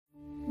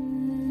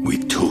We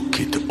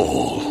took it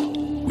all.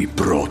 We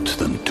brought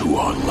them to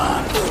our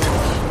land.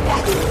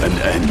 An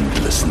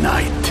endless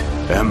night,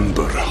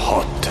 ember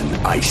hot and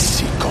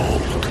icy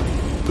cold.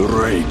 The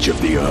rage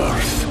of the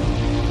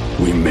earth.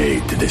 We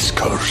made this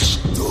curse.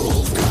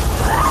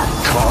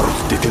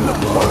 Carved it in the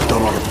blood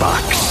on our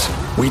backs.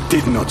 We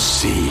did not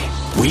see.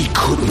 We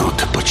could not,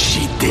 but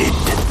she did.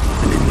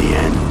 And in the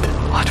end...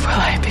 What will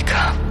I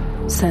become?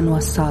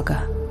 Senua's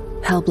Saga.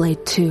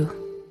 Hellblade 2.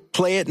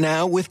 Play it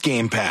now with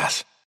Game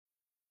Pass.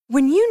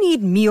 When you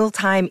need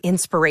mealtime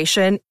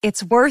inspiration,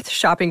 it's worth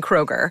shopping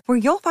Kroger, where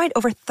you'll find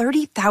over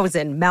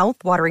 30,000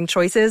 mouth-watering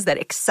choices that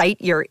excite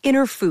your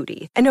inner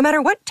foodie. And no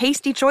matter what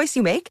tasty choice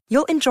you make,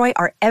 you'll enjoy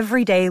our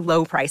everyday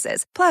low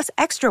prices, plus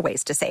extra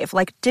ways to save,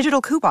 like digital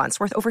coupons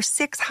worth over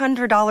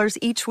 $600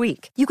 each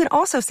week. You can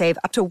also save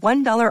up to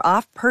 $1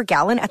 off per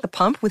gallon at the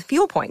pump with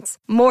fuel points.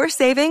 More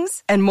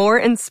savings and more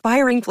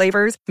inspiring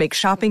flavors make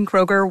shopping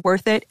Kroger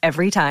worth it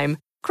every time.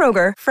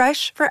 Kroger,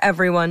 fresh for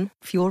everyone.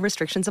 Fuel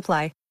restrictions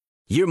apply.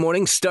 Your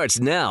morning starts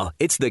now.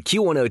 It's the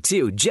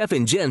Q102 Jeff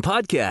and Jen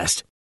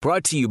podcast.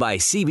 Brought to you by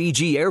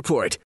CBG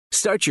Airport.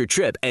 Start your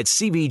trip at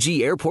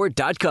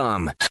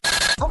CBGAirport.com.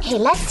 Okay,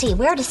 let's see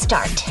where to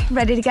start.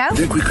 Ready to go?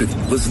 Think we could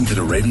listen to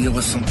the radio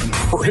or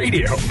something?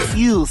 Radio?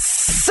 You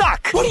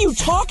suck! What are you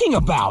talking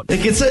about?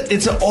 Like it's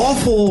an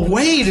awful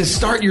way to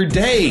start your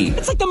day.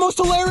 It's like the most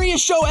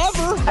hilarious show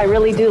ever. I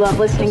really do love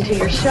listening to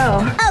your show.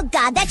 Oh,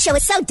 God, that show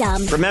is so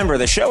dumb. Remember,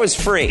 the show is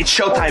free. It's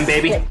showtime,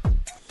 baby.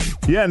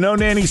 Yeah, no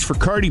nannies for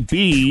Cardi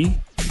B.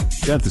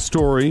 Got the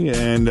story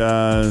and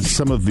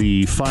some of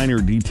the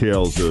finer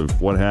details of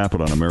what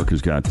happened on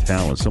America's Got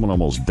Talent. Someone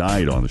almost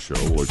died on the show.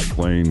 We'll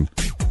explain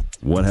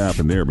what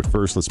happened there. But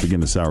first, let's begin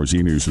this hour's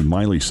E-News with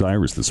Miley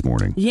Cyrus this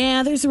morning.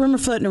 Yeah, there's a rumor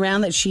floating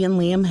around that she and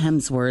Liam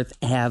Hemsworth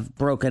have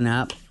broken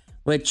up,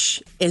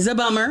 which is a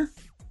bummer.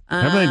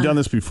 Haven't they done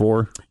this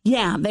before?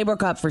 Yeah, they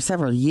broke up for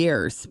several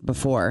years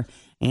before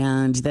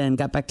and then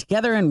got back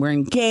together and were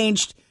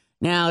engaged.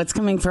 Now, it's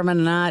coming from a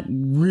not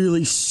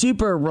really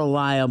super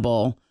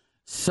reliable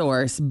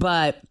source,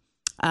 but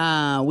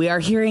we are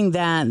hearing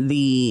that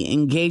the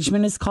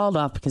engagement is called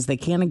off because they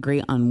can't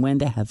agree on when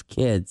to have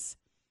kids.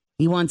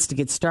 He wants to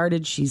get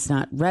started. She's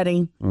not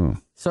ready.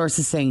 Source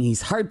is saying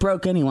he's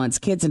heartbroken. He wants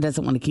kids and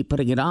doesn't want to keep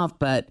putting it off,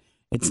 but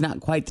it's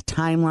not quite the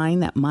timeline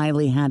that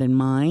Miley had in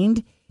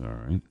mind. All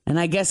right. And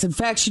I guess, in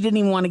fact, she didn't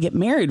even want to get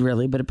married,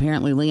 really, but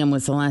apparently Liam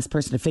was the last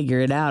person to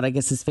figure it out. I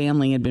guess his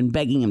family had been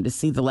begging him to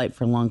see the light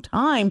for a long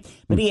time,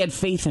 but he had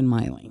faith in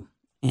Miley.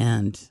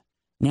 And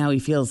now he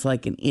feels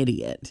like an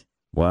idiot.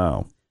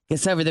 Wow.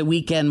 Guess over the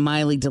weekend,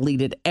 Miley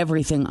deleted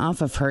everything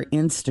off of her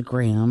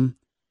Instagram,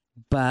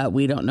 but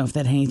we don't know if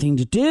that had anything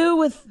to do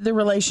with the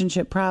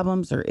relationship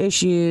problems or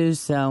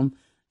issues. So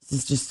this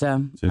is just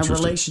a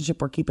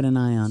relationship we're keeping an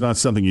eye on. It's not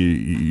something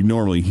you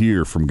normally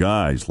hear from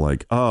guys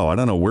like, oh, I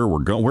don't know where we're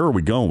going. Where are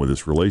we going with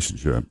this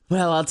relationship?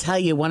 Well, I'll tell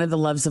you, one of the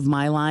loves of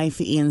my life,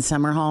 Ian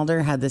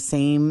Somerhalder, had the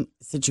same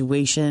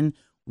situation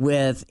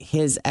with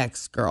his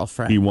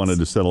ex-girlfriend. He wanted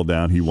to settle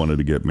down. He wanted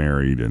to get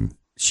married. And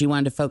she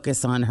wanted to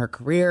focus on her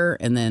career.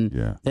 And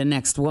then the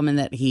next woman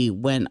that he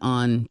went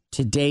on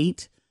to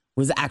date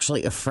was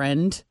actually a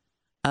friend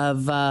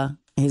of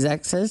his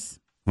ex's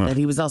that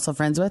he was also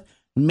friends with.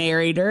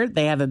 Married her.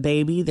 They have a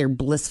baby. They're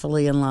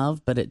blissfully in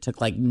love, but it took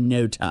like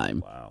no time.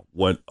 Wow.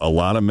 What a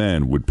lot of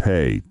men would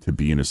pay to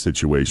be in a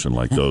situation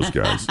like those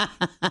guys.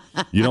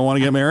 You don't want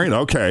to get married?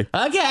 Okay.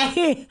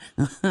 Okay.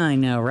 I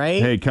know,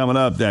 right? Hey, coming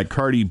up, that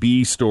Cardi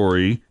B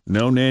story.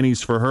 No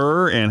nannies for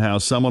her and how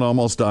someone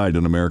almost died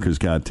in America's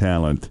Got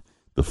Talent.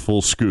 The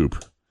full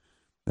scoop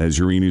as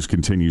your E-News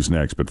continues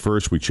next. But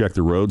first, we check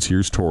the roads.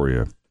 Here's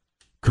Toria.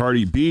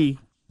 Cardi B,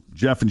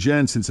 Jeff and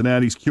Jen,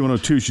 Cincinnati's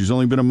Q102. She's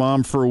only been a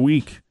mom for a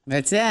week.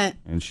 That's it.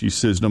 And she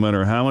says no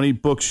matter how many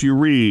books you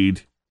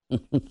read,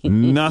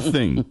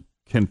 nothing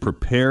can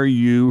prepare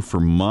you for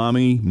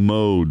mommy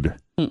mode.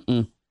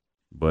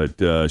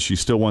 But she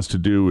still wants to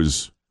do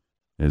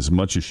as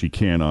much as she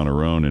can on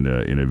her own in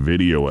a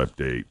video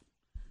update.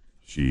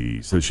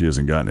 She says she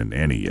hasn't gotten a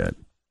nanny yet,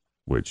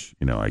 which,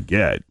 I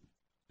get,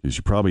 because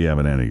you probably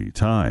haven't had any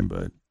time.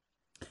 But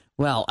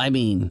well, I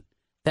mean,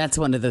 that's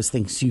one of those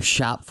things you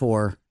shop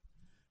for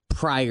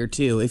prior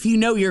to. If you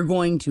know you're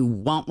going to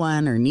want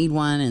one or need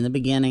one in the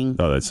beginning.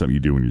 Oh, that's something you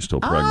do when you're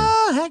still pregnant.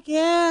 Oh, heck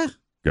yeah.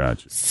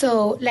 Gotcha.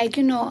 So,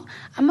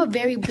 I'm a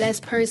very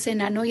blessed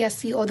person. I know y'all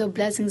see all the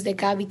blessings that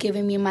God be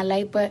giving me in my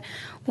life, but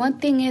one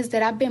thing is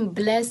that I've been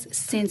blessed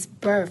since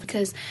birth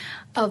because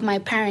of my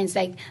parents.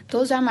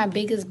 Those are my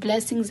biggest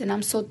blessings, and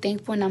I'm so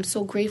thankful and I'm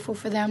so grateful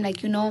for them.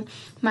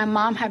 My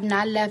mom have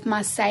not left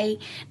my sight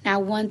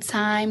not one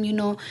time.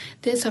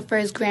 This is her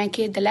first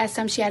grandkid. The last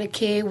time she had a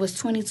kid was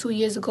 22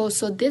 years ago.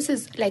 So this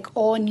is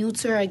all new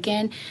to her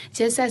again,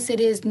 just as it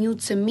is new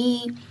to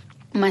me.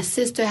 My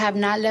sister have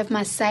not left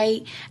my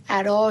sight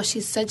at all.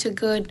 She's such a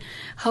good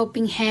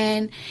helping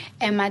hand.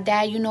 And my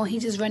dad,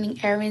 he's just running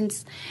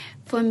errands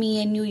for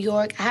me in New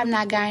York. I have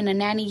not gotten a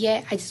nanny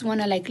yet. I just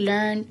want to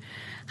learn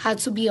how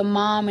to be a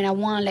mom, and I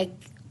want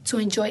to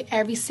enjoy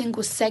every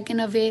single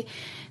second of it.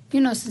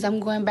 since I'm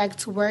going back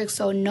to work.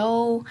 So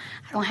no,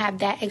 I don't have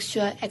that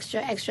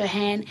extra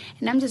hand.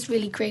 And I'm just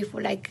really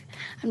grateful. Like,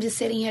 I'm just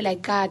sitting here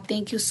like, God,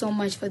 thank you so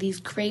much for these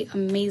great,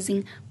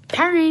 amazing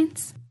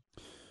parents.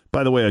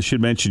 By the way, I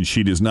should mention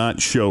she does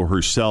not show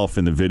herself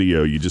in the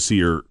video. You just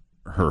see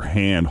her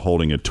hand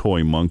holding a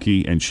toy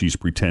monkey, and she's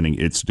pretending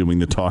it's doing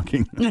the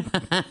talking.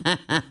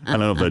 I don't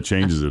know if that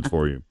changes it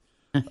for you.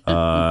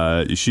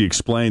 She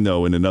explained,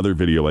 though, in another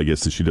video, I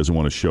guess, that she doesn't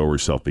want to show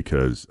herself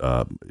because,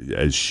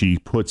 as she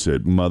puts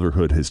it,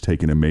 motherhood has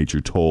taken a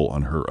major toll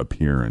on her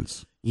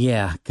appearance.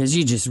 Yeah, because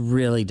you just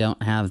really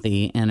don't have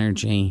the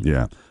energy.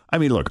 Yeah. I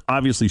mean, look,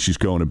 obviously she's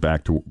going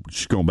back to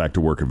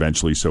work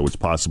eventually, so it's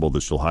possible that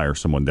she'll hire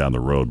someone down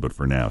the road. But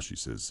for now, she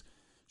says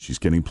she's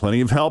getting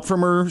plenty of help from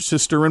her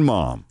sister and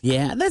mom.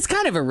 Yeah, that's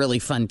kind of a really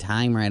fun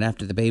time right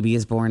after the baby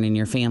is born and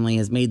your family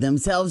has made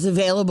themselves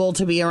available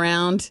to be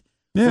around.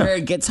 Yeah. Where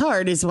it gets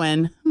hard is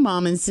when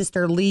mom and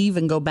sister leave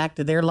and go back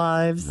to their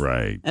lives.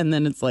 Right. And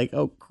then it's like,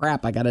 oh,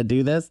 crap, I got to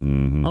do this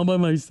all by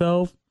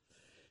myself.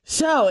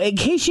 So, in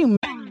case you...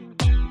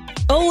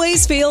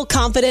 Always feel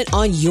confident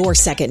on your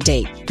second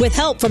date. With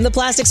help from the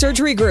Plastic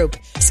Surgery Group.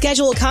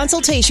 Schedule a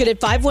consultation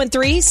at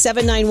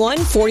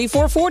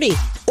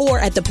 513-791-4440 or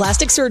at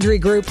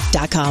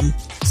theplasticsurgerygroup.com.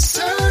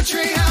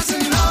 Surgery has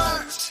an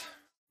art.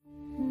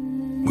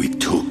 We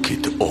took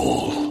it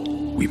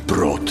all. We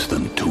brought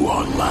them to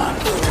our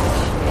land.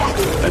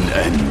 An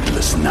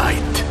endless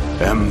night,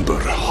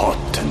 ember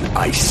hot and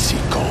icy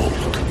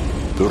cold.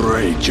 The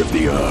rage of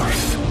the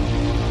earth.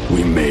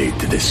 We made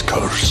this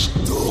curse.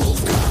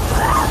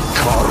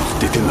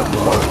 Carved it in the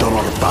blood on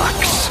our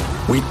backs.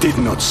 We did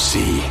not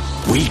see.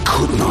 We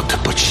could not,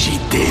 but she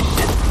did.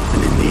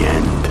 And in the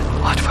end,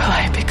 what will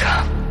I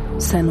become?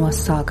 Senua's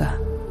Saga.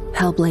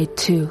 Hellblade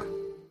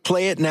 2.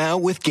 Play it now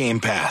with Game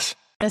Pass.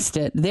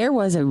 There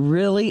was a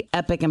really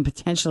epic and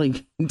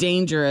potentially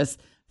dangerous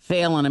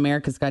fail on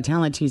America's Got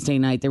Talent Tuesday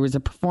night. There was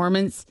a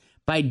performance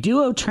by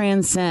Duo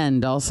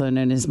Transcend, also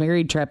known as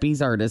Married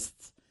Trapeze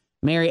Artists,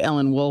 Mary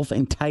Ellen Wolf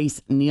and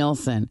Tice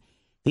Nielsen. At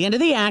the end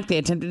of the act, they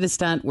attempted a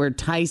stunt where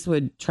Tice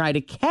would try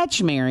to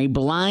catch Mary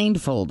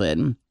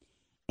blindfolded,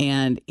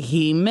 and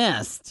he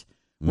missed.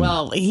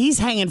 Well, he's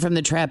hanging from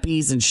the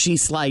trapeze and she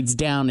slides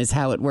down is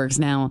how it works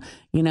now.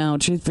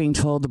 Truth being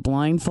told, the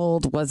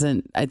blindfold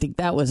wasn't, I think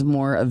that was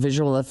more a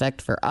visual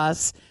effect for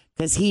us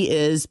because he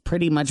is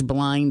pretty much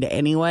blind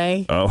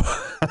anyway. Oh.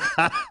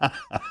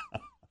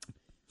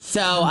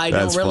 So I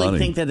don't really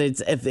think that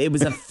if it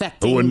was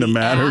affecting it wouldn't have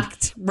mattered.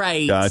 Act.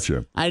 Right.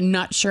 Gotcha. I'm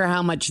not sure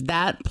how much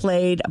that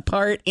played a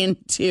part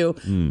into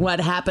what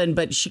happened,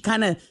 but she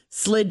kind of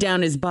slid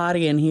down his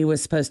body and he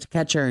was supposed to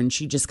catch her and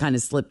she just kind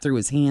of slipped through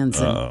his hands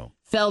and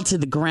fell to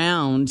the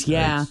ground.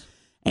 Yeah. Nice.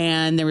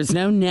 And there was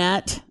no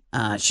net.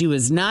 She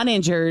was not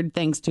injured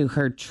thanks to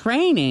her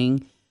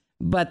training,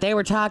 but they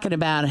were talking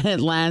about it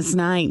last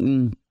night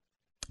and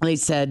they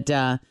said,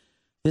 this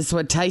is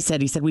what Ty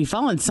said. He said, we've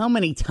fallen so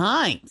many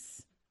times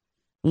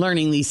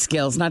learning these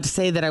skills. Not to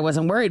say that I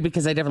wasn't worried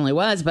because I definitely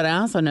was, but I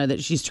also know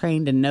that she's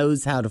trained and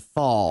knows how to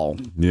fall.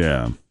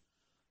 Yeah.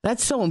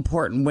 That's so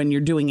important when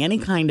you're doing any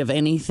kind of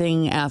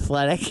anything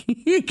athletic.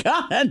 You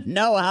gotta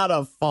know how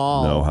to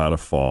fall. Know how to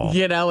fall.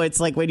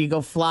 It's like when you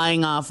go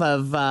flying off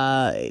of,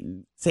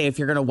 say, if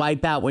you're going to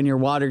wipe out when you're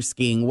water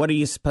skiing, what are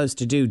you supposed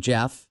to do,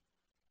 Jeff?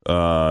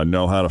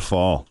 Know how to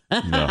fall.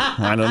 No,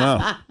 I don't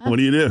know. What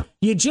do you do?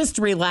 You just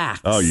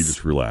relax. Oh, you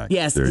just relax.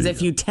 Yes, because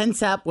if you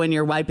tense up when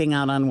you're wiping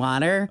out on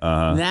water,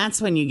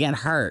 that's when you get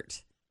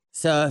hurt.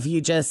 So if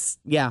you just,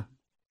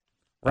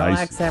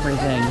 relax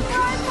everything.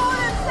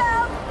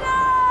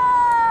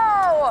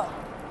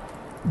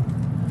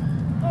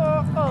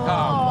 Come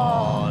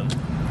on.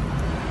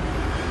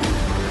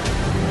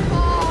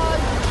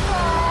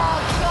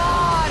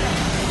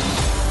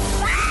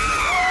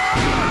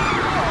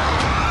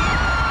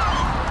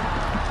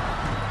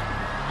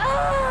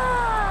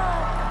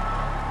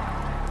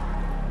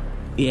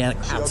 Yeah. You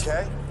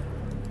okay?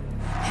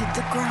 Hit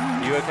the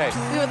ground. You okay?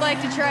 We would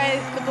like to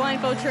try the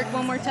blindfold trick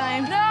one more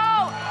time.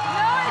 No, it's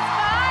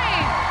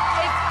fine.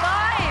 It's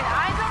fine.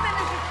 I don't think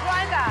we should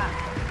try that.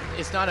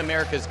 It's not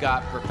America's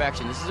Got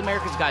Perfection. This is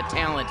America's Got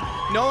Talent.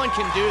 No one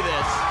can do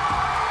this.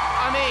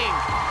 I mean,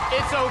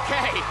 it's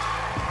okay.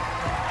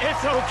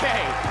 It's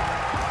okay.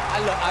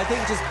 I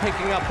think just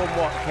picking up on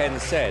what Ken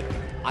said,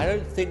 I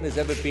don't think there's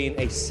ever been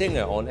a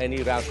singer on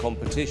any of our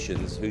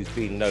competitions who's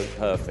been note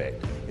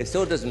perfect. It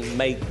still doesn't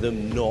make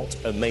them not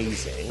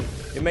amazing.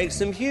 It makes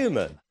them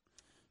human.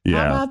 Yeah.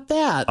 How about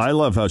that? I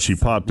love how she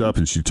popped up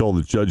and she told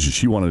the judges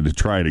she wanted to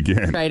try it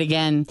again. Try it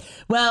again.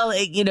 Well,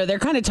 they're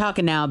kind of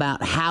talking now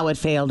about how it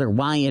failed or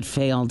why it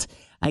failed.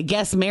 I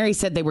guess Mary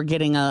said they were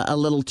getting a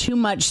little too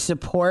much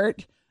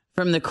support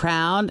from the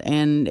crowd,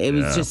 and it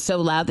was just so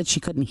loud that she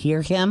couldn't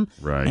hear him.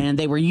 Right. And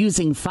they were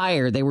using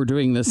fire. They were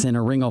doing this in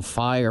a ring of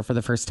fire for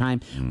the first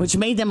time, which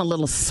made them a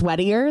little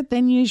sweatier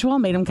than usual,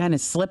 made them kind of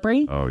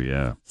slippery. Oh,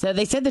 yeah. So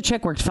they said the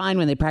trick worked fine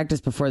when they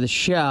practiced before the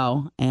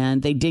show,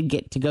 and they did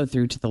get to go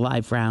through to the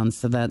live rounds,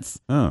 so that's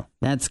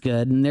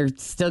good. And they're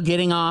still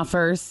getting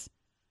offers.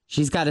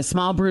 She's got a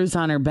small bruise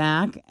on her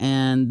back,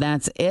 and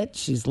that's it.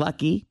 She's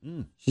lucky.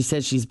 She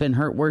says she's been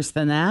hurt worse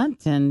than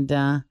that. And,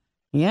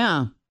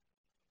 yeah.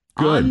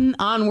 Good.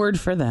 Onward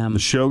for them. The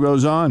show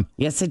goes on.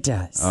 Yes, it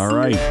does. All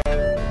right.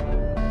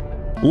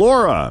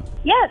 Laura.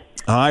 Yes.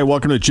 Hi,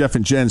 welcome to Jeff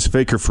and Jen's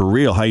Faker for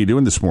Real. How you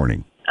doing this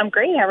morning? I'm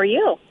great. How are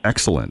you?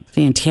 Excellent.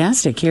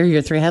 Fantastic. Here are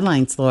your 3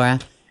 headlines, Laura.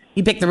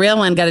 You picked the real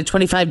one, got a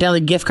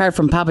 $25 gift card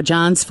from Papa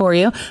John's for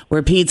you,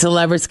 where pizza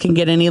lovers can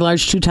get any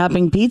large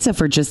 2-topping pizza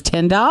for just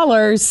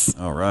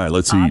 $10. All right,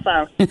 let's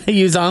Awesome.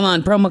 Use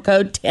online promo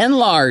code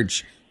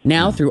 10large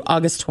now through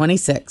August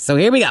 26th. So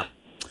here we go.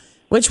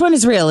 Which one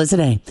is real? Is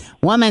it A?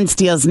 Woman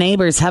steals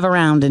neighbor's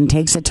Hover-Round and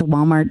takes it to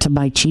Walmart to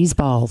buy cheese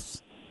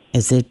balls.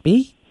 Is it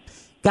B?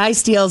 Guy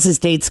steals his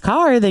date's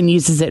car, then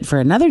uses it for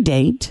another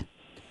date.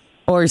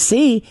 Or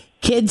C?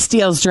 Kid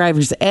steals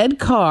driver's ed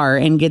car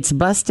and gets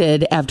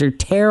busted after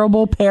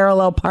terrible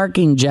parallel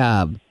parking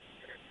job.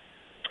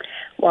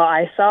 Well,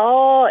 I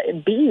saw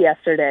B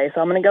yesterday,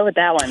 so I'm going to go with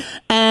that one.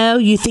 Oh,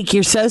 you think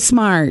you're so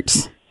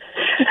smart.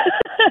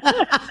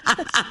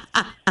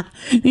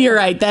 You're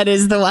right. That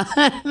is the one.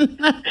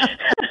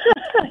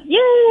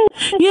 Yay!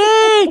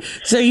 Yay!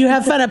 So you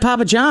have fun at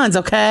Papa John's,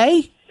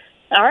 okay?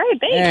 All right,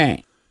 thanks. All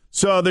right.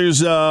 So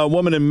there's a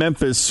woman in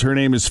Memphis. Her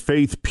name is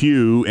Faith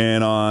Pugh,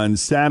 and on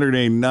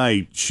Saturday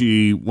night,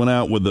 she went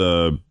out with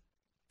a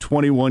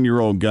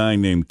 21-year-old guy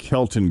named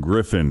Kelton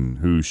Griffin,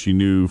 who she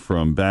knew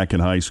from back in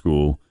high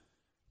school.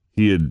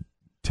 He had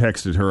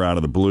texted her out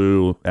of the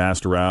blue,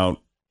 asked her out,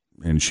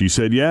 and she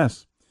said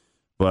yes.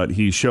 But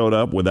he showed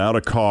up without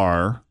a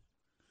car,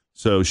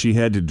 so she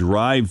had to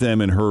drive them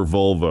in her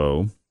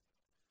Volvo.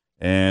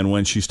 And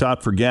when she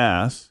stopped for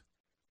gas,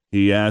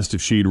 he asked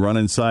if she'd run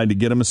inside to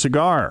get him a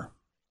cigar.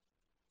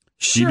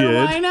 She Sure,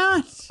 did. why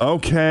not?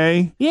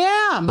 Okay.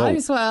 Yeah, might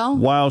as well.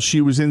 While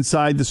she was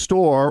inside the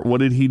store, what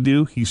did he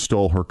do? He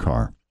stole her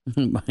car.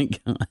 Oh, my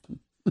God.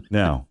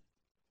 Now,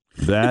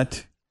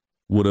 that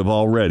would have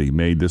already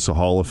made this a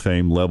Hall of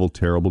Fame level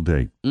terrible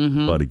date.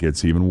 Mm-hmm. But it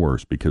gets even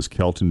worse because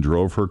Kelton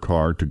drove her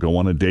car to go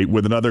on a date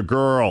with another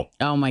girl.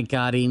 Oh, my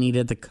God. He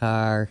needed the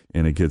car.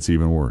 And it gets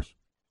even worse.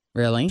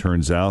 Really?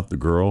 Turns out the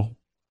girl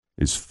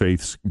is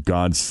Faith's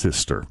god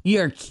sister.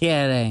 You're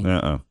kidding.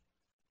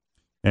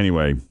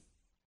 Anyway,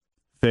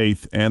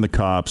 Faith and the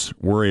cops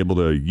were able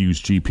to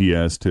use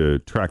GPS to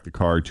track the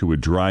car to a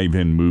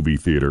drive-in movie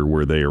theater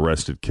where they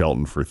arrested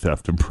Kelton for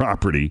theft of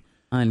property.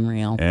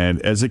 Unreal.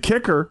 And as a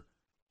kicker,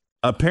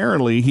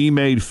 apparently he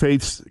made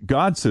Faith's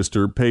god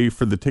sister pay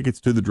for the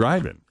tickets to the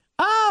drive-in.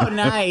 Oh,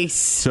 nice.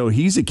 So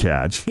he's a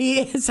catch.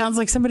 He sounds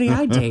like somebody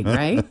I date,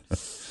 right?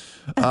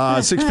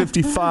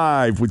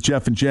 6:55 with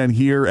Jeff and Jen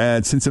here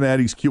at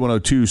Cincinnati's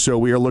Q102. So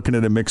we are looking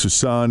at a mix of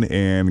sun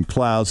and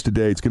clouds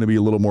today. It's going to be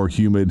a little more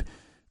humid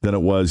than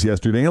it was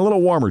yesterday. And a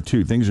little warmer,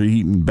 too. Things are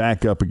heating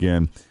back up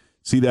again.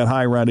 See that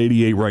high around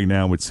 88 right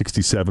now with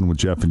 67 with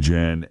Jeff and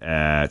Jen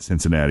at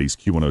Cincinnati's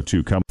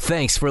Q102.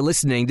 Thanks for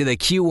listening to the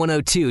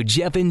Q102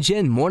 Jeff and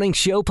Jen Morning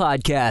Show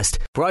podcast,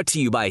 brought to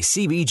you by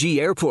CBG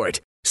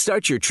Airport.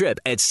 Start your trip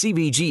at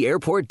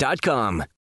CBGAirport.com.